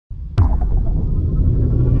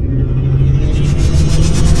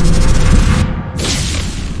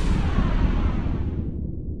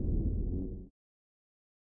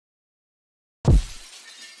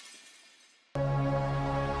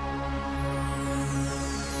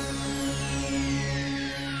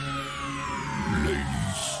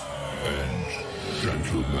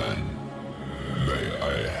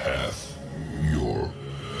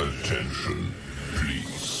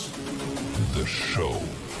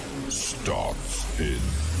starts in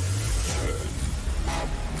 10,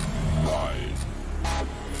 9,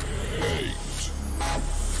 8,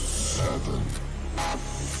 7,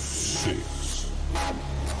 6,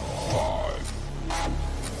 5,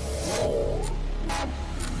 4,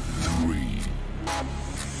 3,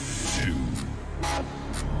 2,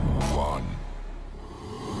 1,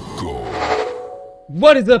 go.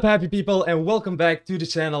 What is up, happy people, and welcome back to the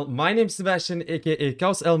channel. My name is Sebastian, aka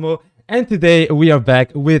Chaos Elmo, and today we are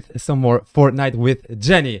back with some more Fortnite with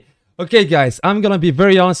Jenny. Okay guys, I'm gonna be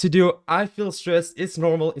very honest with you. I feel stressed. It's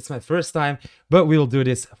normal, it's my first time, but we'll do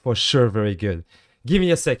this for sure very good. Give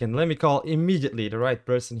me a second, let me call immediately the right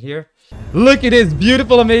person here. Look at this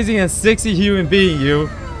beautiful, amazing, and sexy human being, you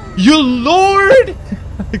lord!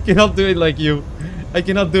 I cannot do it like you. I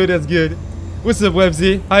cannot do it as good. What's up,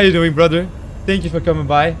 Webzy? How you doing, brother? Thank you for coming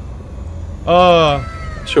by.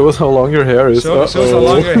 Show us how long your hair is. Show us how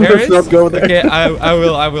long your hair is? Let's not go there. Okay,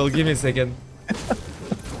 I will. Give me a second.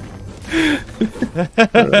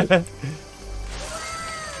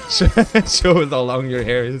 Show us how long your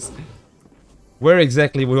hair is. Where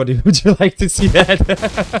exactly would you like to see that?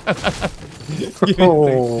 Give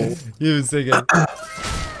me a second.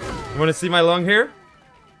 You want to see my long hair?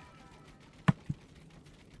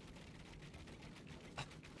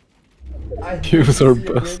 Use our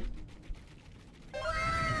best.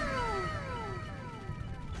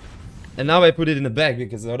 And now I put it in the bag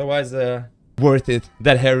because otherwise, worth it.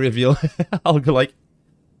 That hair reveal. I'll go like,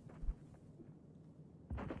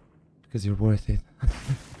 because you're worth it.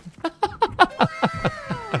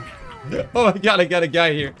 Oh my god, I got a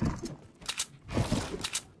guy here.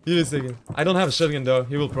 Give me a second. I don't have a shotgun though.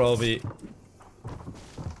 He will probably.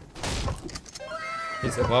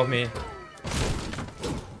 He's above me.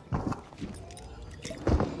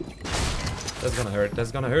 That's gonna hurt.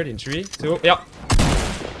 That's gonna hurt in 3, 2, yeah.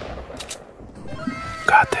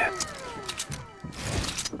 God damn.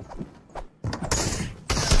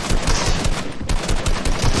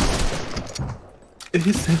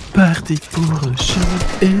 Et c'est parti pour le show.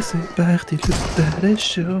 Et c'est parti le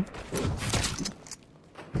show.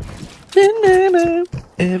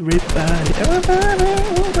 Everybody.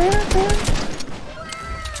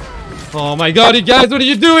 Oh my god, you guys, what are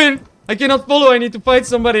you doing? I cannot follow. I need to fight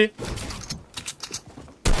somebody.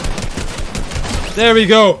 There we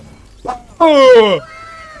go. Oh!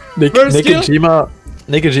 Nick Jima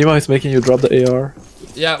is making you drop the AR.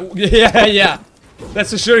 Yeah, yeah.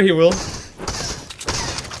 That's for sure he will.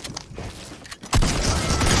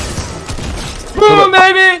 Boom,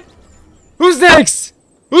 baby! Who's next?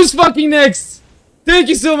 Who's fucking next? Thank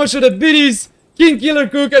you so much for the biddies, King Killer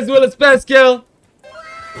Cook, as well as Pascal.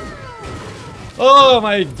 Oh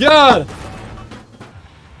my god!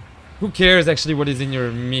 Who cares actually what is in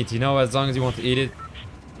your meat, you know, as long as you want to eat it.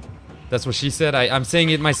 That's what she said. I'm saying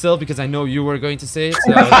it myself because I know you were going to say it,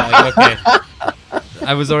 so I was like, okay.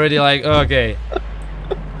 I was already like, okay.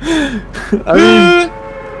 I mean,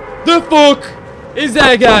 Who the fuck is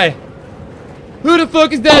that guy? Who the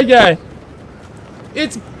fuck is that guy?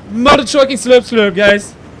 It's mother trucking slurp slurp,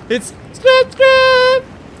 guys. It's slurp slurp.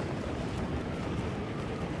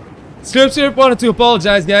 Slurp slurp wanted to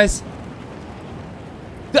apologize, guys.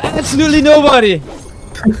 To absolutely nobody.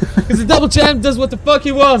 Because the double champ does what the fuck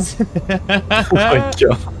he wants. oh my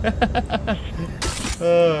god.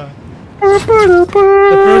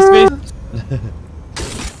 The first base.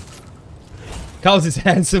 Chaos is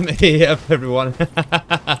handsome AF, everyone.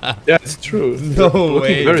 Yeah, it's true. No You're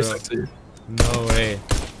way. very Bro. sexy. No way.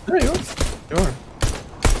 Yeah, you are.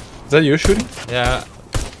 Is that you shooting? Yeah.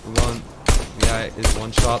 One guy is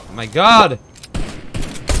one shot. My god!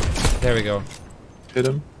 There we go. Hit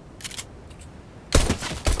him.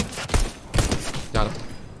 Got him.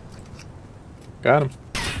 Got him.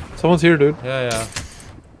 Someone's here, dude. Yeah.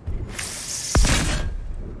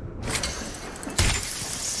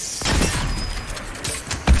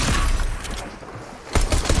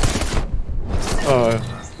 Oh,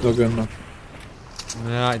 no gun, no.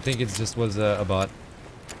 Yeah, I think it just was a bot.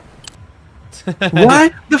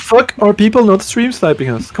 Why the fuck are people not stream sniping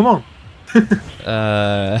us? Come on.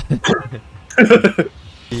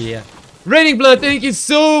 Yeah. Raining Blood, thank you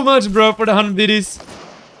so much, bro, for the 100 biddies.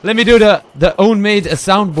 Let me do the own made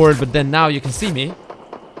soundboard, but then now you can see me.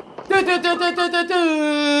 I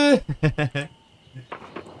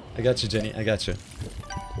got you, Jenny. I got you.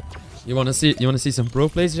 You wanna see some pro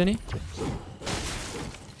plays, Jenny?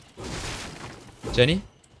 Jenny?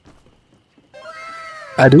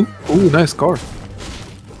 I do. Ooh, nice car.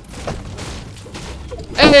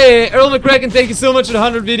 Hey, Earl McCracken, thank you so much for the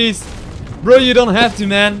 100 biddies. Bro, you don't have to,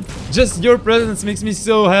 man. Just your presence makes me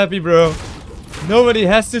so happy, bro. Nobody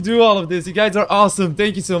has to do all of this. You guys are awesome.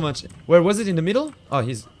 Thank you so much. Where was it? In the middle? Oh,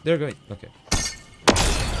 they're going. Okay.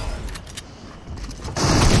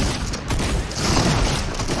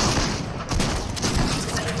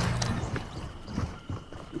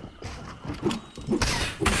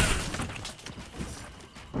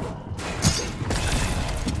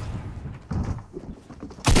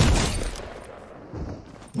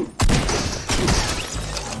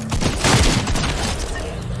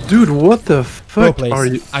 Dude, what the fuck are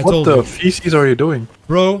you? What the feces are you doing?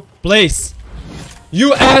 Bro, place.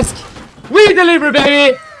 You ask, we deliver,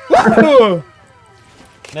 baby! Woo!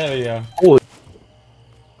 There we go. Holy.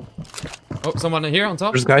 Oh, someone here on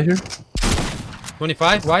top? There's a guy here.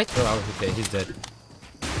 25, white? Oh, okay, he's dead.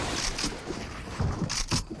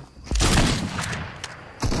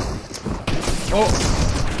 Oh!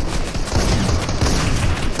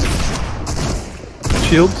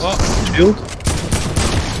 Shield. Oh. Shield.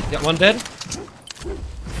 Yeah, one dead.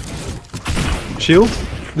 Shield.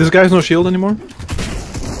 This guy's no shield anymore.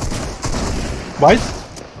 White.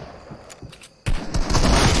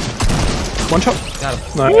 One shot. Got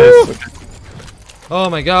him. Nice. Okay. Oh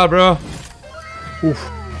my god, bro.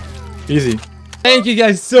 Oof. Easy. Thank you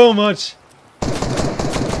guys so much.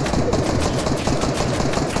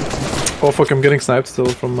 Oh fuck, I'm getting sniped still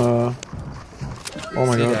from oh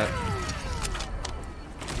my god. That.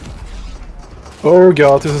 Oh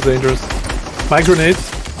god, this is dangerous. My grenades.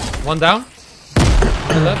 One down.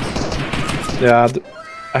 On the left. Yeah,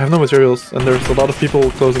 I have no materials, and there's a lot of people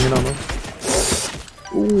closing in on us.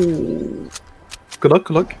 Ooh. Good luck,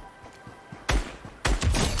 good luck.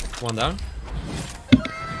 One down.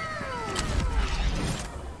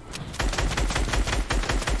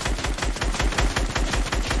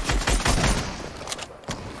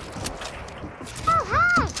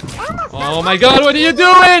 Oh my god, what are you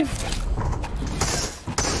doing?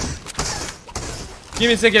 Give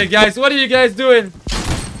me a second, guys. What are you guys doing?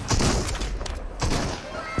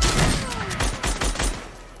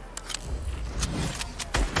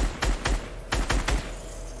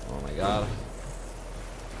 Oh my god.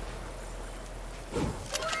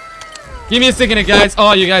 Give me a second, guys.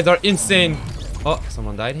 Oh, you guys are insane. Oh,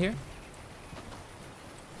 someone died here.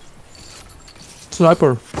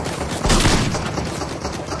 Sniper.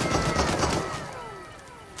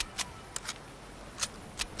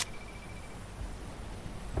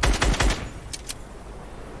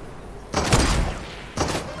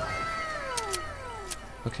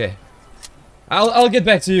 Okay. I'll get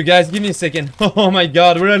back to you guys. Give me a second. Oh my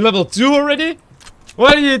god, we're at level 2 already?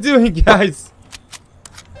 What are you doing, guys?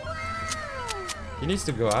 He needs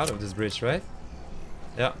to go out of this bridge, right?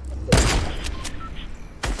 Yeah.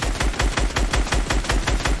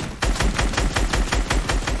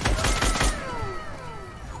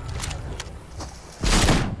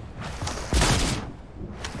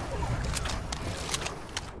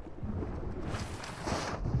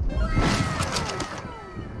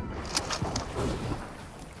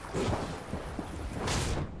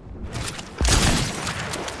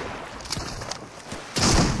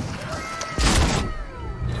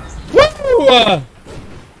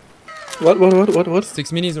 What?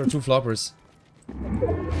 6 minis or 2 floppers?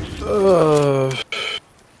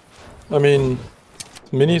 I mean,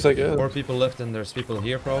 minis, I guess. 4 people left and there's people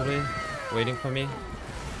here probably waiting for me.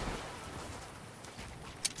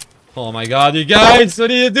 Oh my god, you guys,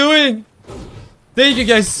 what are you doing? Thank you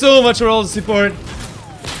guys so much for all the support.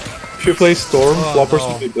 If you play Storm, floppers no.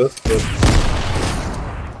 would be best, but...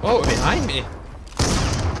 Oh, behind me.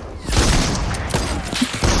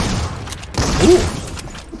 Ooh.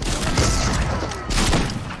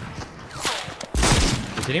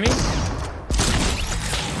 You kidding me?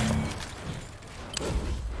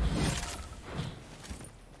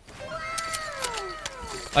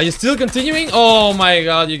 Are you still continuing? Oh my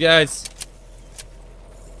god, you guys.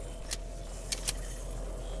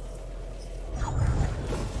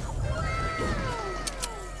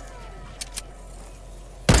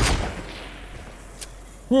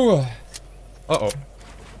 Whew. Uh-oh.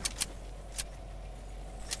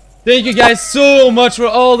 Thank you guys so much for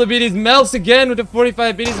all the biddies. Melts again with the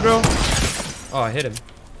 45 biddies, bro. Oh, I hit him.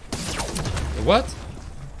 What?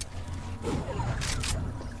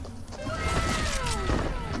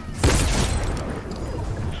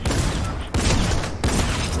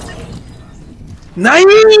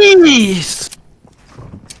 Nice!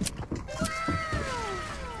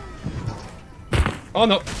 Oh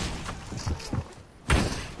no.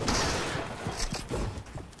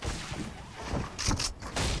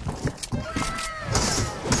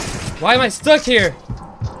 Why am I stuck here?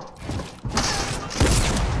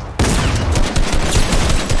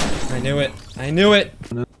 I knew it. I knew it.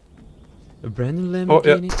 A brand new Oh,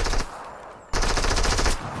 yeah. Lamborghini.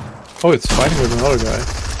 Oh, it's fighting with another guy.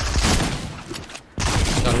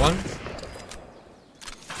 Got one.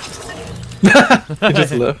 He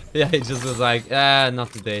just left. Yeah, he just was like, ah,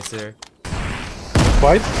 not today, sir.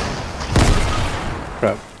 Fight?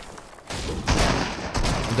 Crap.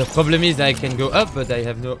 The problem is I can go up, but I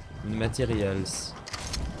have no materials.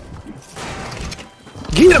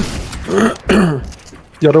 Get him!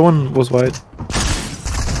 The other one was white.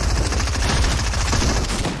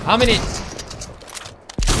 How many?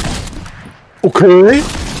 Okay.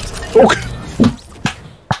 Okay.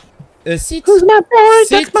 Sit. Who's my boy?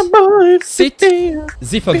 Sit. That's my boy. Sit. there.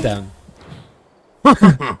 The fuck down.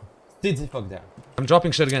 Sit the fuck down. I'm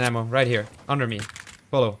dropping shotgun ammo right here, under me.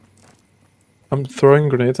 Follow. I'm throwing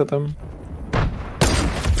grenades at them.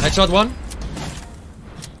 I shot one.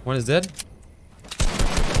 One is dead.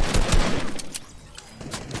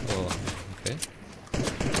 Oh, okay.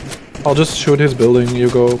 I'll just shoot his building. You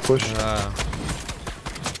go push.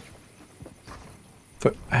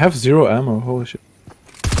 I have 0 ammo. Holy shit.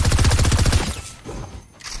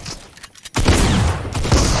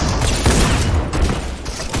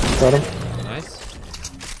 Got him. Nice.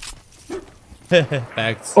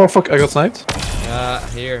 Facts. Oh fuck! I got sniped.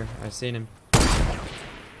 Here, I've seen him.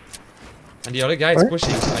 And the other guy is Where?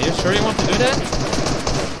 pushing. Are you sure you want to do that?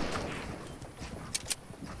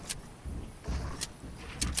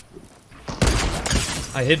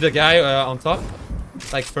 I hit the guy on top,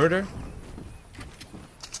 like further.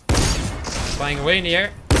 Flying away in the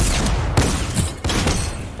air.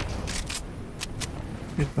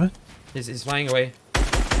 Wait, what? He's flying away.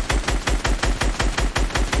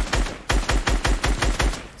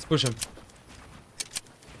 Let's push him.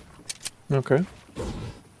 Okay.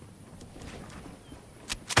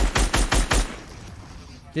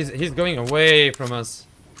 He's going away from us.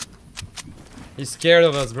 He's scared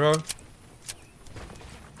of us, bro.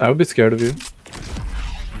 I would be scared of you.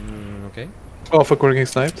 Okay. Oh fuck! We're getting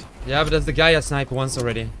sniped. Yeah, but that's the guy I sniped once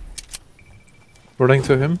already. Running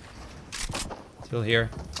to him. Still here.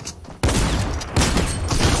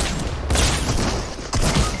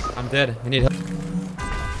 I'm dead. I need help.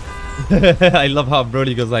 I love how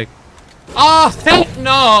Brody goes like, oh heck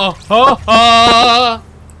no!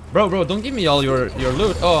 Bro, don't give me all your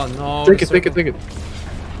loot. Oh no. Take it, take it, take it.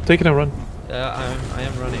 Take it and run. Yeah, I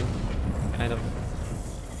am running. Kind of.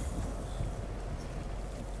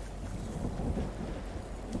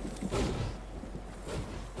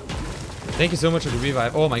 Thank you so much for the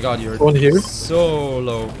revive. Oh my god, you're One here. so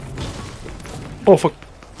low. Oh fuck!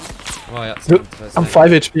 Oh yeah. Dude, I'm 5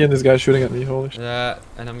 HP and this guy's shooting at me. Holy shit! Yeah,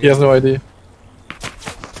 and I'm. He has no idea.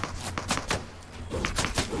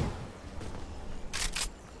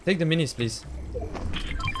 Take the minis, please.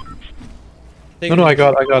 Take No, the no, I minis.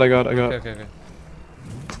 got. Okay.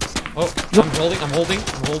 Oh, I'm holding.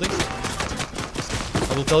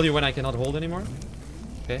 I will tell you when I cannot hold anymore.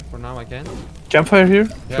 Okay, for now I can. Campfire here.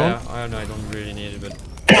 Yeah, I know I don't really need it, but.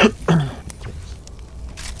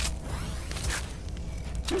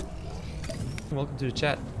 Welcome to the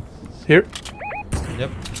chat. Here, Yep.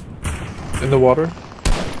 in the water.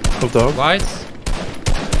 Oh dog. Whites.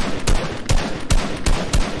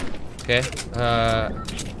 Okay.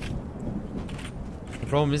 The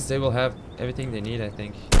problem is they will have everything they need, I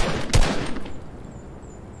think.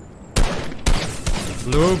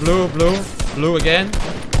 Blue again.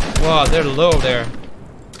 Wow, they're low there.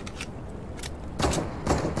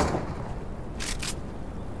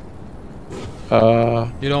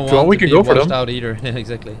 You don't want we to can be go for washed them. out either.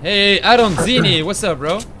 Exactly. Hey, Adam Zini, what's up,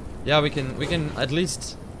 bro? Yeah, we can at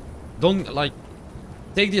least don't like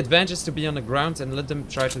take the advantage to be on the ground and let them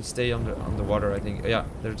try to stay on the water. I think. Yeah,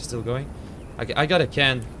 they're still going. I got a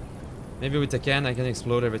can. Maybe with the can I can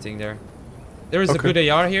explode everything there. There is a good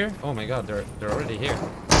AR here. Oh my god, they're already here.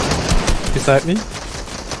 Beside me. Really?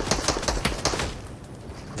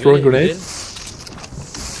 Throwing grenades.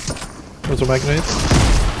 Those are my grenades.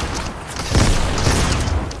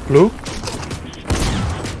 Blue.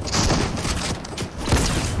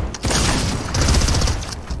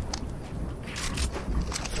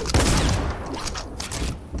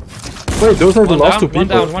 Wait, those are the last two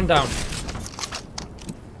people. One down.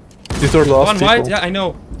 These are the last One people. white, yeah, I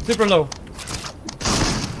know. Super low.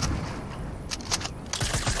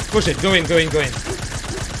 Push it, go in. Got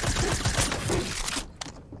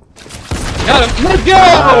him, let's go!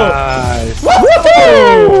 Nice.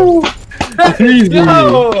 Woo! Easy.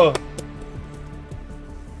 Go!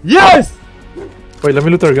 Yes! Wait, let me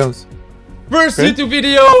loot our guns. First Okay. YouTube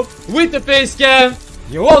video with the face cam.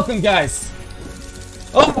 You're welcome, guys.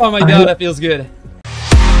 Oh my god, that feels good.